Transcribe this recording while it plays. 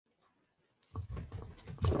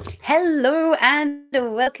Hello and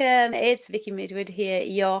welcome. It's Vicky Midwood here,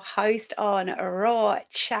 your host on Raw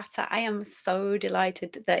Chatter. I am so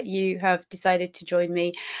delighted that you have decided to join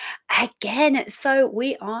me again. So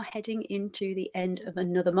we are heading into the end of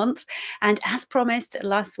another month, and as promised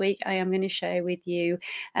last week, I am going to share with you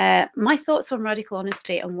my thoughts on radical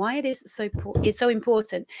honesty and why it is so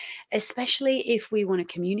important, especially if we want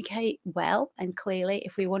to communicate well and clearly,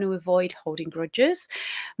 if we want to avoid holding grudges,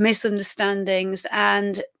 misunderstandings,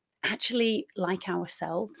 and actually like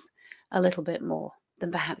ourselves a little bit more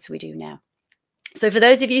than perhaps we do now. So for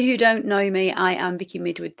those of you who don't know me, I am Vicky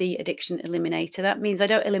Midwood, the addiction eliminator. That means I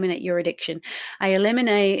don't eliminate your addiction. I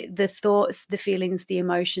eliminate the thoughts, the feelings, the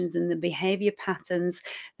emotions, and the behavior patterns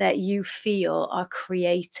that you feel are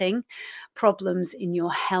creating problems in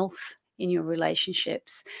your health, in your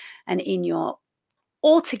relationships, and in your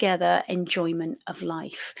altogether enjoyment of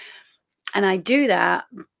life. And I do that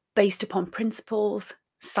based upon principles,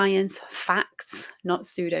 science, facts, not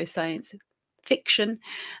pseudoscience, fiction,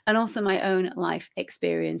 and also my own life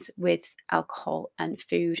experience with alcohol and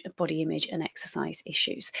food, body image, and exercise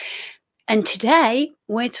issues. And today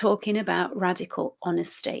we're talking about radical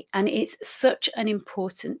honesty, and it's such an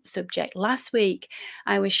important subject. Last week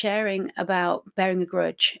I was sharing about bearing a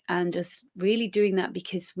grudge and us really doing that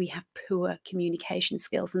because we have poor communication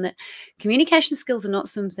skills, and that communication skills are not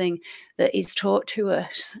something that is taught to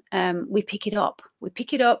us. We pick it up. We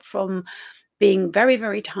pick it up from being very,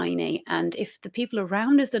 very tiny. And if the people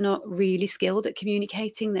around us are not really skilled at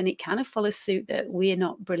communicating, then it kind of follows suit that we're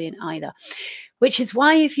not brilliant either. Which is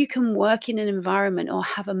why if you can work in an environment or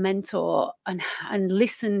have a mentor and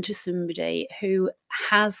listen to somebody who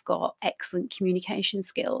has got excellent communication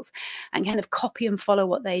skills and kind of copy and follow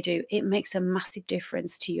what they do, it makes a massive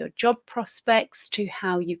difference to your job prospects, to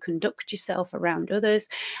how you conduct yourself around others,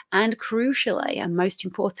 and crucially, and most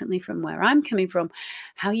importantly from where I'm coming from,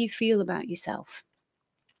 how you feel about yourself.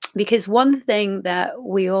 Because one thing that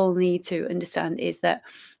we all need to understand is that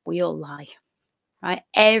we all lie, right?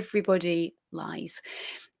 Everybody lies.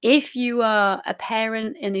 If you are a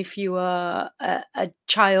parent and if you are a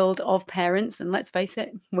child of parents, and let's face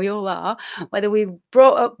it, we all are, whether we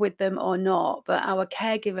brought up with them or not, but our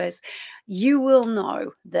caregivers, you will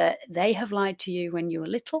know that they have lied to you when you were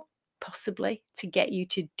little, possibly to get you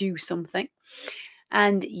to do something.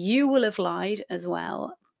 And you will have lied as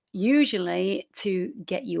well, usually to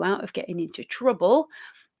get you out of getting into trouble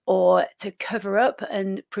or to cover up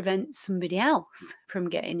and prevent somebody else from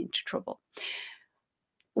getting into trouble.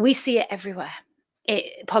 We see it everywhere.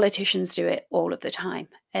 Politicians do it all of the time.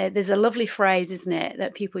 There's a lovely phrase, isn't it,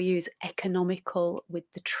 that people use, economical with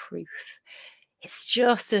the truth. It's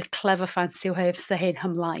just a clever, fancy way of saying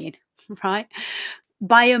I'm lying, right?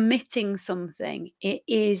 By omitting something, it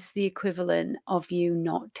is the equivalent of you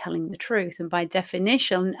not telling the truth. And by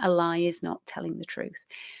definition, a lie is not telling the truth.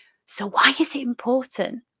 So why is it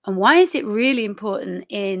important? And why is it really important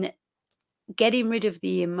in getting rid of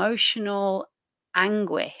the emotional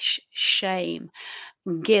anguish, shame,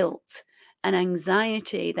 guilt, and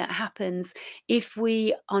anxiety that happens if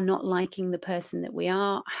we are not liking the person that we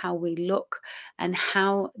are, how we look, and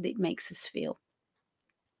how it makes us feel?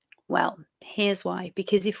 Well, here's why.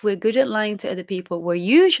 Because if we're good at lying to other people, we're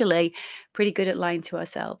usually pretty good at lying to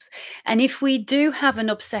ourselves. And if we do have an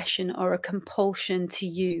obsession or a compulsion to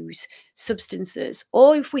use substances,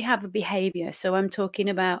 or if we have a behavior, so I'm talking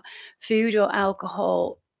about food or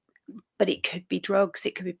alcohol, but it could be drugs,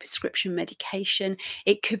 it could be prescription medication,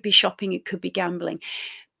 it could be shopping, it could be gambling,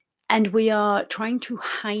 and we are trying to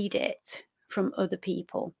hide it from other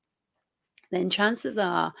people, then chances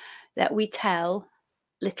are that we tell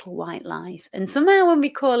little white lies. And somehow when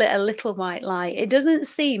we call it a little white lie, it doesn't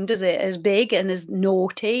seem, does it, as big and as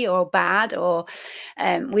naughty or bad, or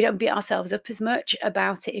we don't beat ourselves up as much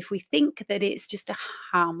about it if we think that it's just a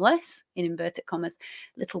harmless, in inverted commas,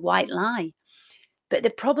 little white lie. But the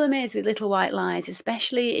problem is with little white lies,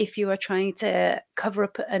 especially if you are trying to cover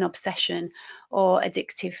up an obsession or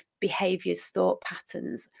addictive behaviors, thought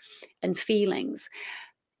patterns, and feelings,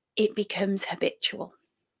 it becomes habitual.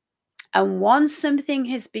 And once something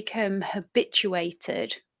has become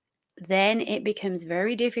habituated, then it becomes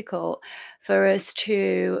very difficult for us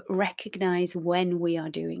to recognize when we are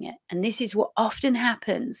doing it. And this is what often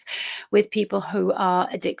happens with people who are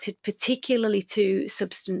addicted, particularly to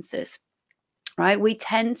substances, right? We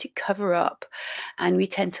tend to cover up and we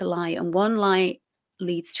tend to lie. And one lie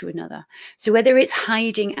leads to another. So whether it's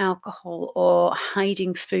hiding alcohol or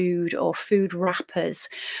hiding food or food wrappers,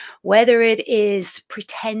 whether it is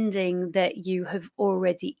pretending that you have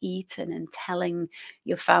already eaten and telling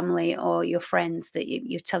your family or your friends that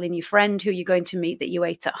you're telling your friend who you're going to meet that you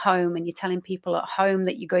ate at home, and you're telling people at home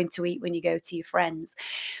that you're going to eat when you go to your friends,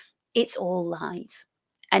 it's all lies.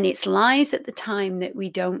 And it's lies at the time that we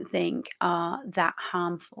don't think are that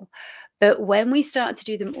harmful. But when we start to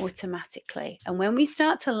do them automatically, and when we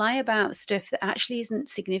start to lie about stuff that actually isn't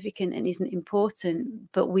significant and isn't important,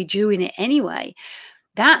 but we're doing it anyway,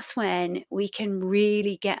 that's when we can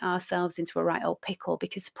really get ourselves into a right old pickle.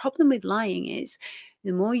 Because the problem with lying is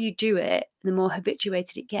the more you do it, the more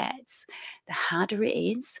habituated it gets, the harder it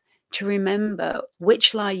is to remember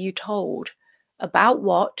which lie you told about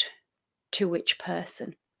what to which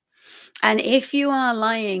person. And if you are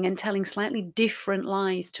lying and telling slightly different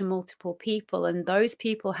lies to multiple people, and those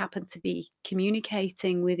people happen to be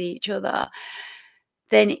communicating with each other,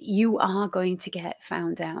 then you are going to get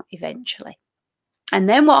found out eventually. And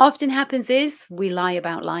then what often happens is we lie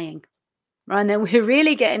about lying. Right? And then we're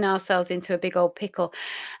really getting ourselves into a big old pickle.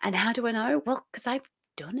 And how do I know? Well, because I've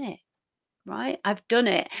done it. Right? I've done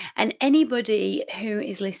it. And anybody who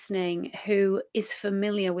is listening who is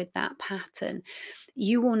familiar with that pattern,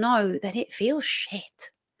 you will know that it feels shit.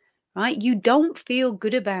 Right? You don't feel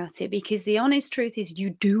good about it, because the honest truth is you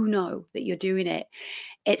do know that you're doing it.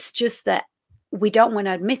 It's just that we don't want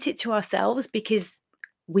to admit it to ourselves because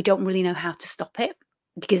we don't really know how to stop it,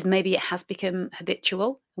 because maybe it has become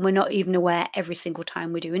habitual and we're not even aware every single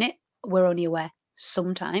time we're doing it. We're only aware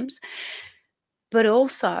sometimes. But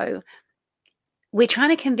also, we're trying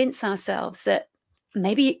to convince ourselves that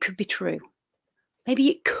maybe it could be true. Maybe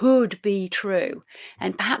it could be true.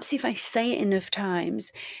 And perhaps if I say it enough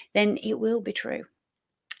times, then it will be true.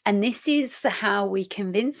 And this is how we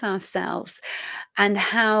convince ourselves, and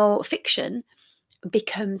how fiction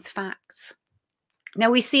becomes facts.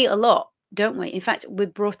 Now, we see it a lot, don't we? In fact, we're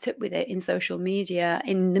brought up with it in social media,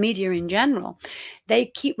 in the media in general. They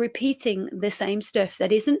keep repeating the same stuff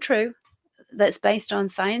that isn't true, that's based on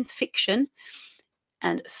science fiction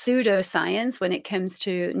and pseudoscience when it comes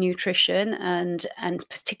to nutrition, and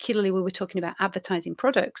particularly when we're talking about advertising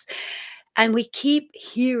products. And we keep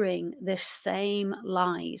hearing the same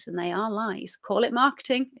lies, and they are lies. Call it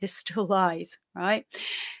marketing, it's still lies, right?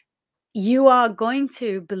 You are going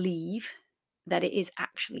to believe that it is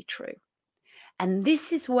actually true. And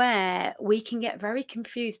this is where we can get very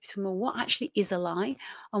confused between, well, what actually is a lie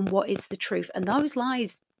and what is the truth. And those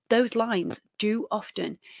lies, those lines do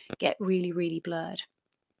often get really, really blurred.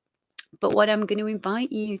 But what I'm going to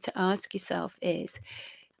invite you to ask yourself is,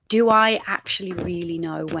 do I actually really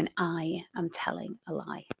know when I am telling a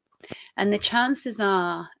lie? And the chances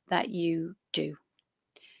are that you do.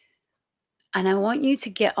 And I want you to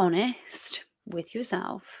get honest with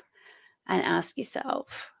yourself and ask yourself,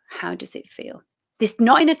 how does it feel? This,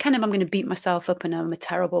 not in a kind of I'm going to beat myself up and I'm a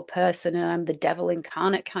terrible person and I'm the devil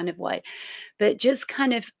incarnate kind of way, but just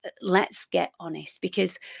kind of let's get honest,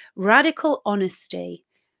 because radical honesty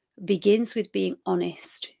begins with being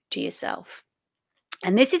honest to yourself.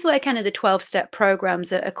 And this is where kind of the 12-step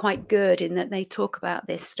programs are quite good, in that they talk about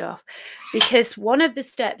this stuff. Because one of the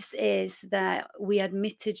steps is that we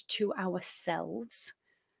admitted to ourselves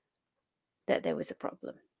that there was a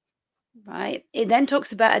problem, right? It then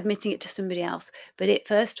talks about admitting it to somebody else, but it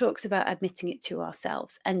first talks about admitting it to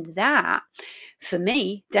ourselves. And that, for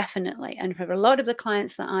me, definitely, and for a lot of the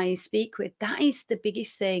clients that I speak with, that is the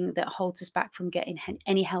biggest thing that holds us back from getting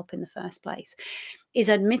any help in the first place, is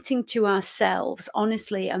admitting to ourselves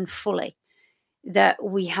honestly and fully that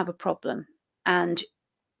we have a problem and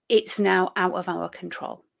it's now out of our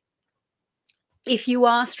control. If you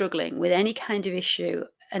are struggling with any kind of issue,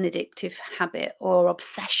 an addictive habit or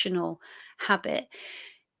obsessional habit,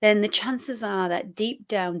 then the chances are that deep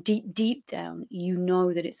down, deep down, you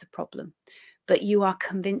know that it's a problem, but you are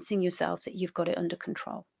convincing yourself that you've got it under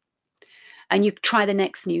control. And you try the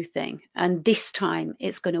next new thing, and this time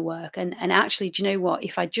it's going to work. And actually, do you know what?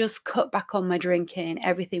 If I just cut back on my drinking,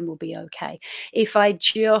 everything will be okay. If I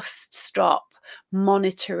just stop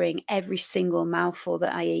monitoring every single mouthful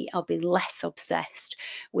that I eat, I'll be less obsessed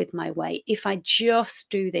with my weight. If I just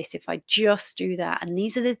do this, if I just do that. And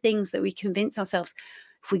these are the things that we convince ourselves,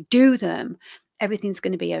 if we do them, everything's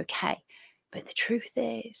going to be okay. But the truth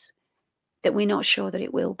is that we're not sure that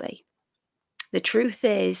it will be. The truth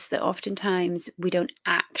is that oftentimes we don't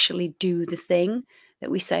actually do the thing that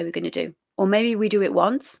we say we're going to do. Or maybe we do it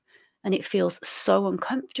once And it feels so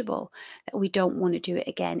uncomfortable that we don't want to do it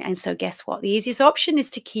again. And so guess what? The easiest option is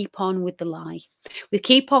to keep on with the lie. We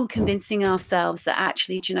keep on convincing ourselves that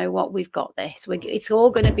actually, do you know what? We've got this. It's all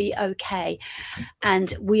going to be okay.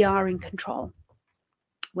 And we are in control.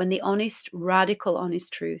 When the honest, radical,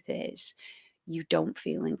 honest truth is you don't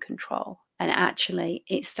feel in control. And actually,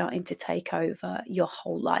 it's starting to take over your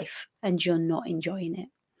whole life and you're not enjoying it.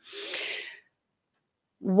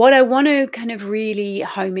 What I want to kind of really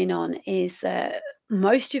home in on is that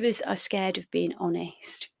most of us are scared of being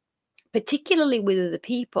honest, particularly with other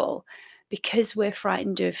people, because we're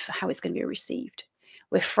frightened of how it's going to be received.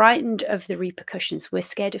 We're frightened of the repercussions. We're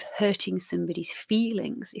scared of hurting somebody's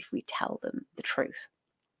feelings if we tell them the truth.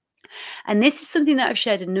 And this is something that I've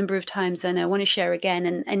shared a number of times and I want to share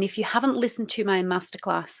again. And if you haven't listened to my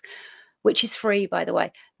masterclass, which is free, by the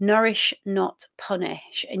way, Nourish, Not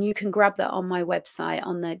Punish. And you can grab that on my website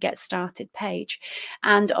on the Get Started page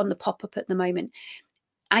and on the pop-up at the moment.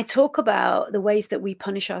 I talk about the ways that we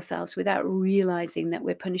punish ourselves without realizing that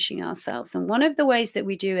we're punishing ourselves. And one of the ways that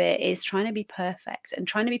we do it is trying to be perfect and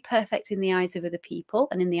trying to be perfect in the eyes of other people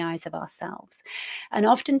and in the eyes of ourselves. And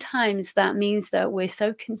oftentimes that means that we're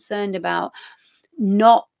so concerned about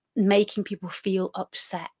not making people feel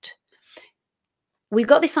upset. We've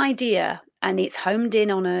got this idea, and it's homed in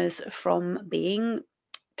on us from being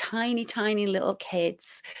tiny, tiny little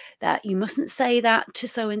kids, that you mustn't say that to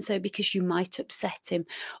so-and-so because you might upset him.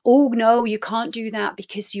 Oh, no, you can't do that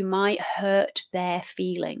because you might hurt their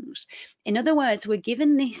feelings. In other words, we're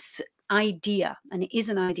given this idea, and it is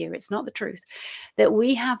an idea, it's not the truth, that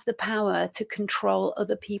we have the power to control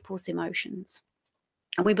other people's emotions.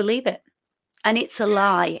 And we believe it. And it's a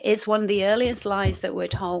lie. It's one of the earliest lies that we're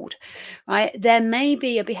told, right? There may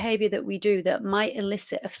be a behavior that we do that might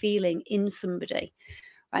elicit a feeling in somebody,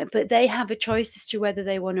 right? But they have a choice as to whether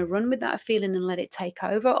they want to run with that feeling and let it take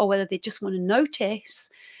over, or whether they just want to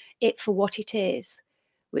notice it for what it is,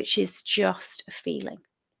 which is just a feeling.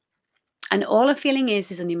 And all a feeling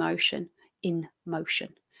is an emotion in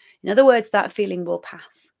motion. In other words, that feeling will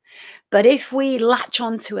pass. But if we latch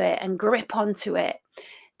onto it and grip onto it,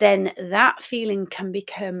 then that feeling can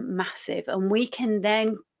become massive, and we can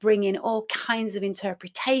then bring in all kinds of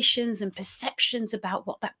interpretations and perceptions about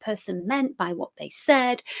what that person meant by what they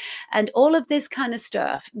said and all of this kind of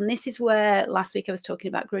stuff. And this is where last week I was talking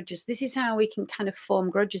about grudges. This is how we can kind of form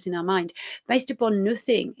grudges in our mind based upon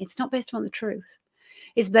nothing. It's not based upon the truth.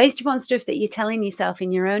 It's based upon stuff that you're telling yourself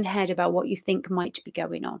in your own head about what you think might be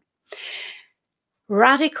going on.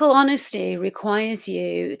 Radical honesty requires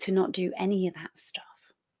you to not do any of that stuff.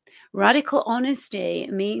 Radical honesty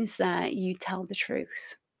means that you tell the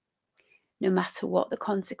truth, no matter what the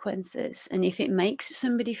consequences. And if it makes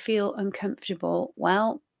somebody feel uncomfortable,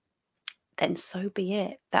 well, then so be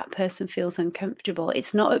it. That person feels uncomfortable.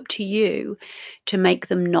 It's not up to you to make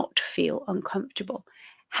them not feel uncomfortable.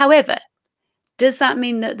 However, does that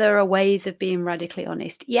mean that there are ways of being radically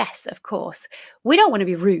honest? Yes, of course. We don't want to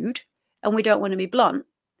be rude and we don't want to be blunt.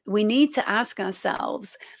 We need to ask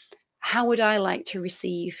ourselves, how would I like to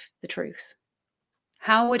receive the truth?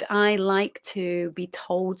 How would I like to be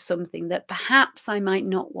told something that perhaps I might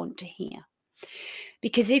not want to hear?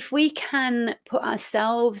 Because if we can put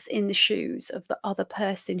ourselves in the shoes of the other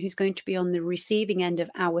person who's going to be on the receiving end of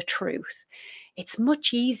our truth, it's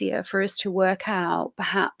much easier for us to work out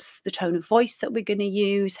perhaps the tone of voice that we're going to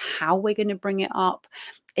use, how we're going to bring it up.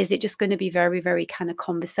 Is it just going to be very, very kind of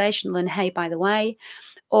conversational and, hey, by the way,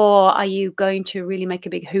 or are you going to really make a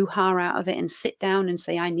big hoo-ha out of it and sit down and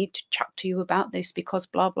say, I need to chat to you about this because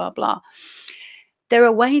blah, blah, blah. There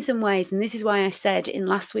are ways and ways, and this is why I said in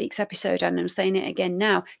last week's episode, and I'm saying it again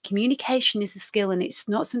now, communication is a skill and it's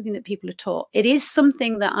not something that people are taught. It is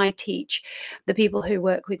something that I teach the people who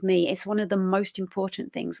work with me. It's one of the most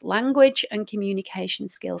important things. Language and communication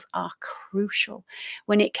skills are crucial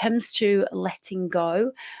when it comes to letting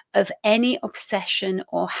go of any obsession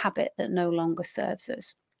or habit that no longer serves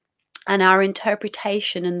us. And our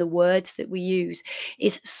interpretation and the words that we use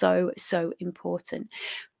is so, so important.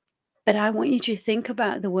 But I want you to think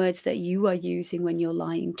about the words that you are using when you're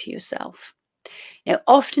lying to yourself.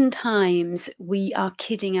 Oftentimes we are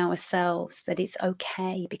kidding ourselves that it's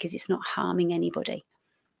okay because it's not harming anybody.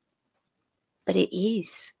 But it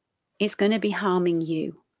is. It's going to be harming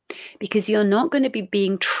you because you're not going to be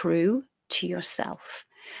being true to yourself.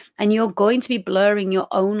 And you're going to be blurring your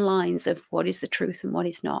own lines of what is the truth and what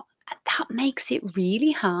is not. And that makes it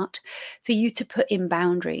really hard for you to put in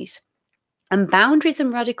boundaries. And boundaries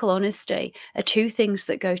and radical honesty are two things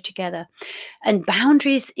that go together. And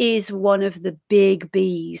boundaries is one of the big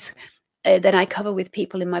B's that I cover with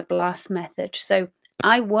people in my blast method. So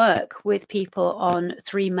I work with people on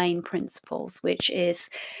 3 main principles, which is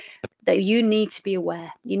that you need to be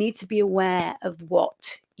aware. You need to be aware of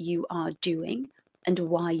what you are doing and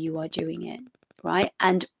why you are doing it, right?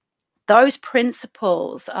 And those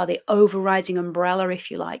principles are the overriding umbrella,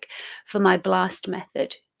 if you like, for my BLAST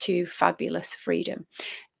method to fabulous freedom.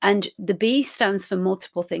 And the B stands for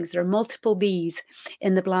multiple things. There are multiple B's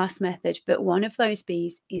in the BLAST method, but one of those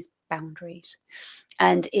B's is boundaries.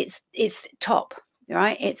 And it's top,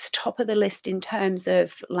 right? It's top of the list in terms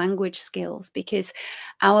of language skills, because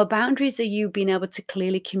our boundaries are you being able to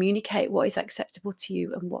clearly communicate what is acceptable to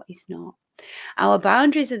you and what is not. Our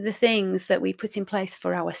boundaries are the things that we put in place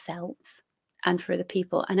for ourselves and for other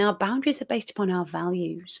people. And our boundaries are based upon our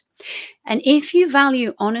values. And if you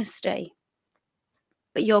value honesty,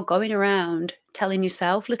 but you're going around telling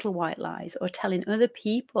yourself little white lies or telling other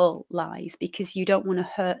people lies because you don't want to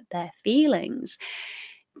hurt their feelings,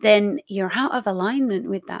 then you're out of alignment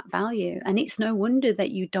with that value. And it's no wonder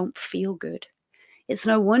that you don't feel good. It's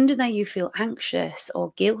no wonder that you feel anxious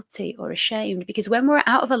or guilty or ashamed, because when we're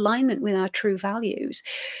out of alignment with our true values,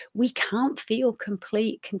 we can't feel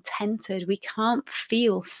complete, contented. We can't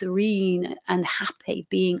feel serene and happy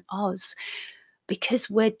being us, because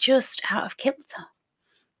we're just out of kilter.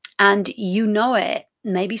 And you know it,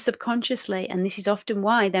 maybe subconsciously. And this is often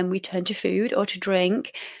why then we turn to food or to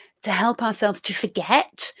drink to help ourselves to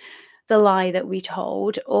forget the lie that we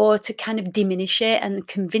told, or to kind of diminish it and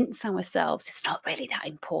convince ourselves it's not really that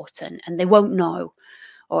important and they won't know,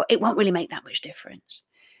 or it won't really make that much difference.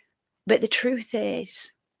 But the truth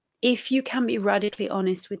is, if you can be radically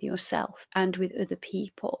honest with yourself and with other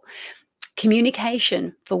people,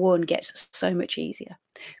 communication, for one, gets so much easier.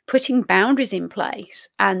 Putting boundaries in place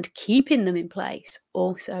and keeping them in place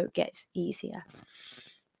also gets easier.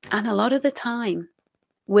 And a lot of the time,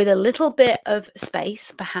 with a little bit of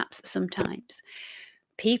space, perhaps sometimes,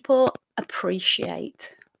 people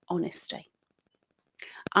appreciate honesty.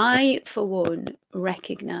 I, for one,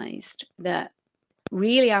 recognized that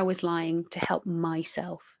really I was lying to help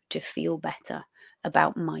myself to feel better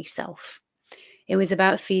about myself. It was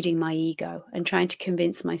about feeding my ego and trying to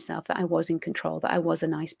convince myself that I was in control, that I was a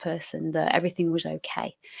nice person, that everything was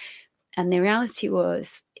okay. And the reality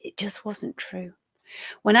was, it just wasn't true.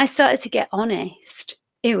 When I started to get honest,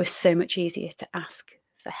 it was so much easier to ask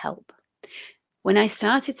for help. When I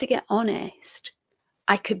started to get honest,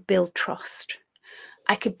 I could build trust.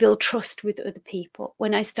 I could build trust with other people.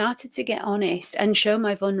 When I started to get honest and show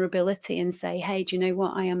my vulnerability and say, hey, do you know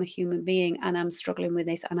what? I am a human being and I'm struggling with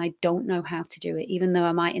this and I don't know how to do it, even though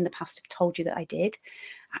I might in the past have told you that I did.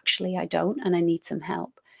 Actually, I don't, and I need some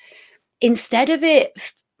help. Instead of it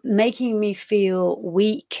making me feel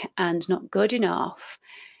weak and not good enough,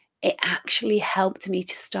 it actually helped me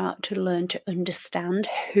to start to learn to understand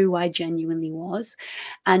who I genuinely was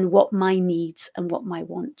and what my needs and what my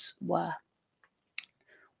wants were.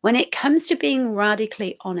 When it comes to being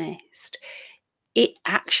radically honest, it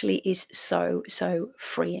actually is so, so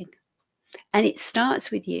freeing. And it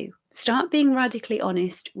starts with you. Start being radically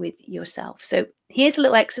honest with yourself. So here's a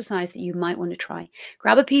little exercise that you might want to try.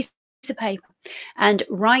 Grab a piece of paper and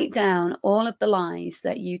write down all of the lies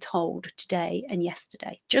that you told today and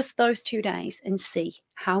yesterday, just those 2 days, and see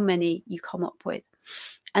how many you come up with.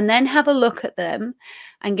 And then have a look at them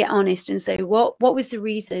and get honest and say, what was the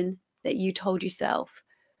reason that you told yourself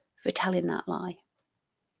for telling that lie?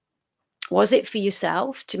 Was it for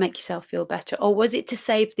yourself, to make yourself feel better, or was it to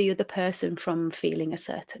save the other person from feeling a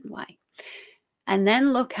certain way? And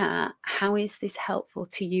then look at, how is this helpful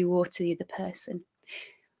to you or to the other person?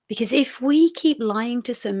 Because if we keep lying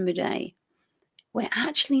to somebody, we're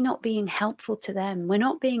actually not being helpful to them. We're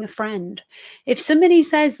not being a friend. If somebody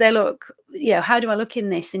says they look, how do I look in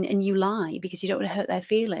this? And you lie because you don't want to hurt their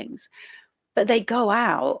feelings, but they go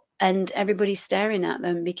out and everybody's staring at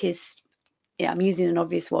them because, I'm using an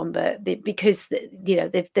obvious one, but because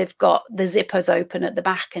they've got the zippers open at the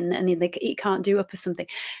back and you can't do up or something,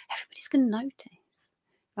 everybody's going to notice,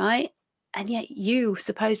 right? And yet you,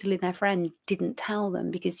 supposedly their friend, didn't tell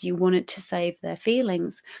them because you wanted to save their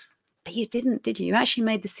feelings. But you didn't, did you? You actually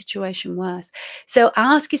made the situation worse. So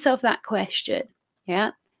ask yourself that question,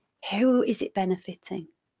 yeah? Who is it benefiting?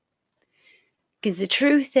 Because the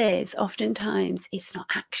truth is, oftentimes, it's not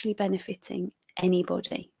actually benefiting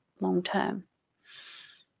anybody long term.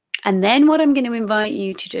 And then what I'm going to invite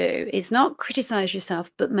you to do is not criticize yourself,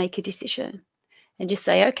 but make a decision and just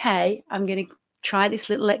say, okay, I'm going to try this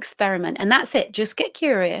little experiment. And that's it. Just get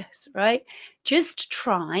curious, right? Just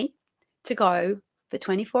try to go for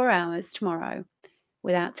 24 hours tomorrow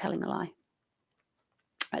without telling a lie.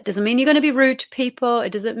 It doesn't mean you're going to be rude to people.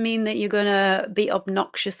 It doesn't mean that you're going to be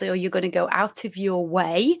obnoxious or you're going to go out of your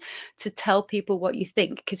way to tell people what you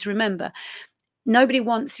think. Because remember, nobody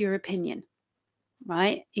wants your opinion,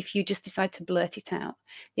 right? If you just decide to blurt it out.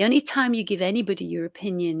 The only time you give anybody your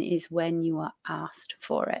opinion is when you are asked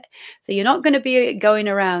for it. So you're not going to be going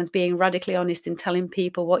around being radically honest and telling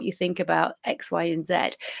people what you think about X, Y, and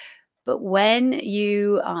Z. But when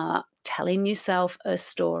you are telling yourself a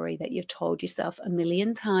story that you've told yourself a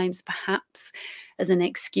million times, perhaps as an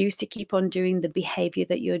excuse to keep on doing the behavior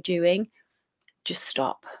that you're doing, just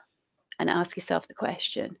stop and ask yourself the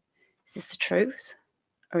question, is this the truth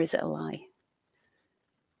or is it a lie?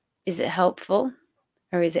 Is it helpful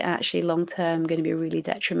or is it actually long-term going to be really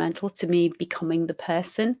detrimental to me becoming the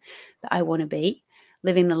person that I want to be,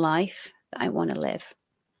 living the life that I want to live?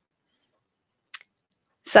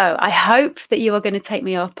 So I hope that you are going to take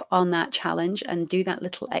me up on that challenge and do that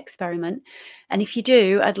little experiment. And if you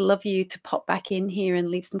do, I'd love you to pop back in here and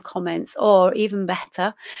leave some comments, or even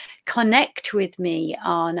better, connect with me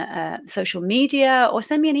on social media or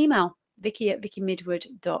send me an email,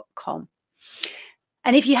 vicky@vickymidwood.com.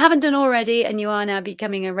 And if you haven't done already and you are now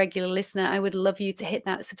becoming a regular listener, I would love you to hit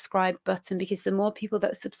that subscribe button, because the more people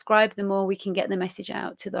that subscribe, the more we can get the message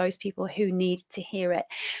out to those people who need to hear it.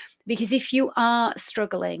 Because if you are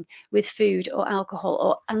struggling with food or alcohol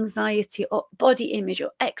or anxiety or body image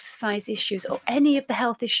or exercise issues or any of the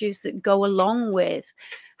health issues that go along with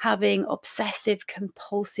having obsessive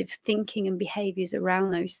compulsive thinking and behaviors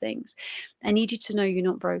around those things, I need you to know you're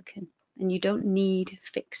not broken and you don't need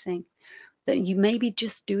fixing, that you maybe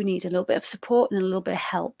just do need a little bit of support and a little bit of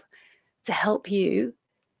help to help you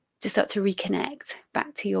to start to reconnect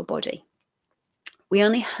back to your body. We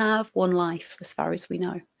only have one life as far as we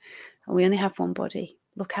know. And we only have one body.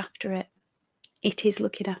 Look after it. It is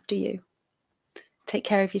looking after you. Take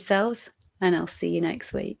care of yourselves, and I'll see you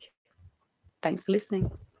next week. Thanks for listening.